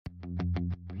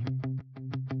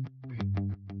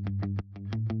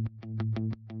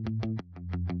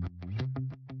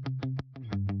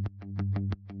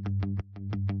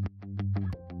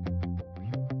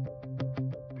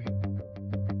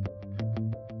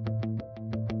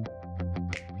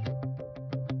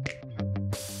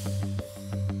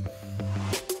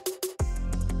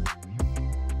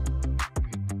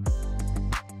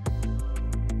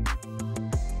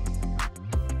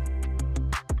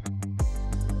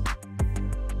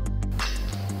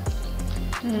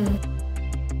Hey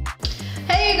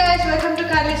you guys, welcome to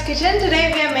Carly's Kitchen.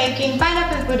 Today we are making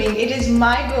pineapple pudding. It is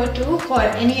my go-to for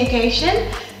any occasion.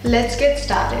 Let's get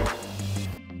started.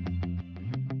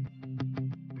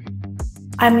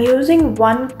 I'm using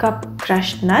 1 cup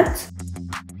crushed nuts,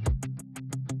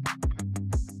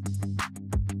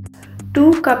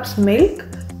 2 cups milk,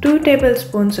 2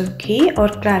 tablespoons of ghee or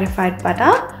clarified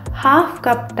butter, half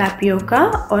cup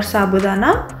tapioca or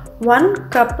sabudana, 1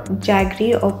 cup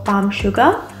jaggery or palm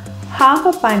sugar, half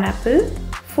a pineapple,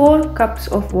 4 cups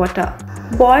of water.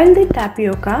 Boil the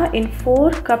tapioca in 4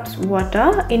 cups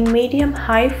water in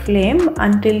medium-high flame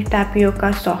until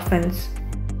tapioca softens.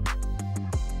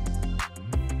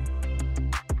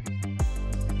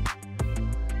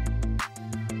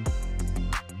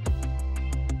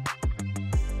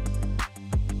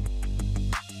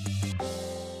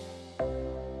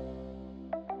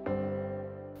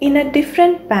 In a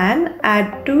different pan,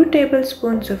 add 2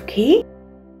 tablespoons of ghee,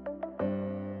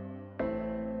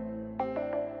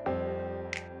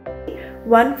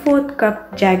 1/4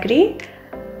 cup jaggery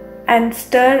and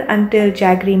stir until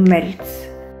jaggery melts.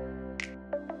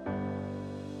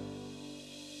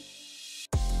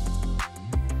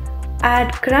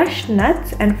 Add crushed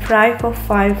nuts and fry for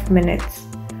 5 minutes.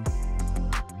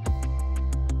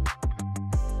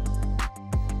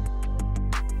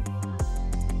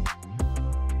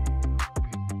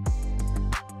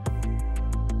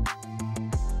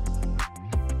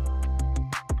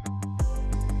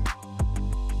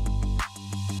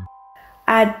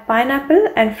 Add pineapple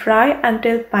and fry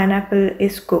until pineapple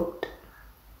is cooked.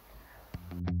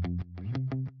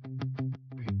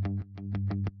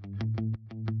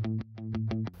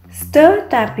 Stir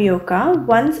tapioca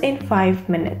once in 5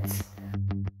 minutes.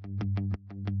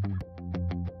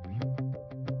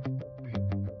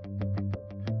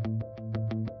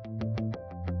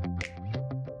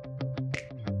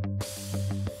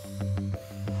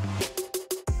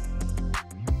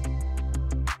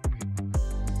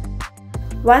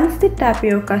 Once the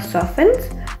tapioca softens,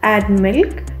 add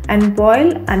milk and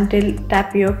boil until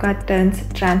tapioca turns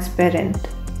transparent.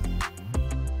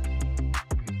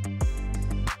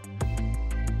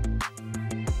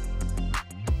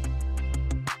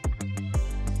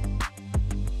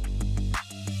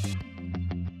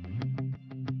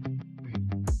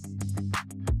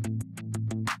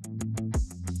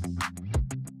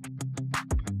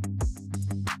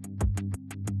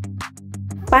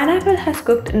 Pineapple has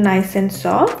cooked nice and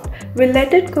soft. We'll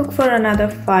let it cook for another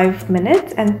 5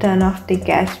 minutes and turn off the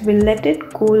gas. We'll let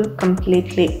it cool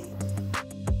completely.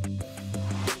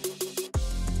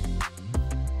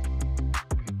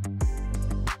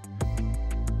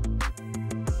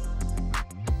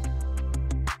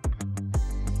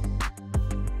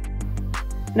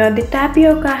 Now the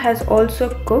tapioca has also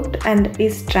cooked and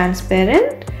is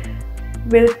transparent.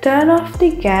 We'll turn off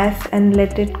the gas and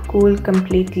let it cool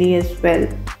completely as well.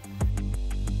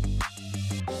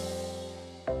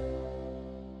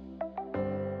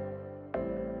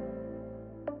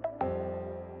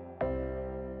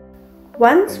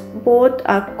 Once both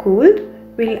are cooled,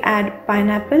 we'll add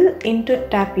pineapple into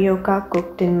tapioca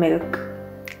cooked in milk.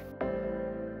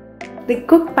 The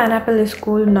cooked pineapple is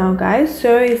cool now guys,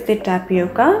 so is the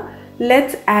tapioca.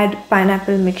 Let's add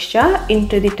pineapple mixture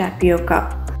into the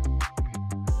tapioca.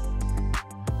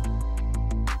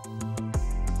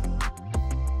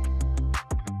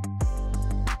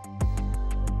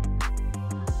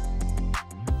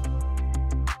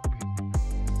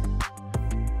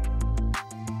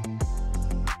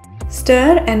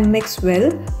 Stir and mix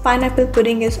well. Pineapple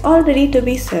pudding is all ready to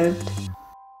be served.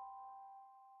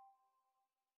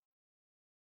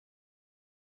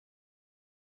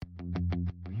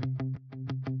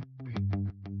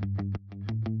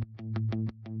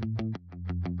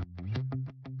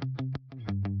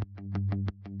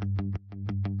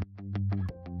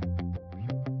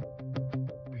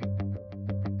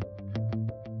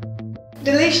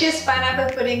 Delicious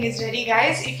pineapple pudding is ready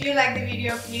guys. If you like the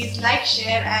video, please like,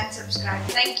 share and subscribe.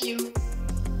 Thank you.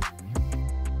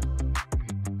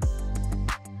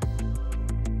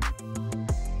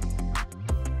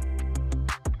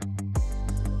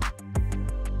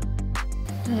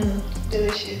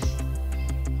 Delicious.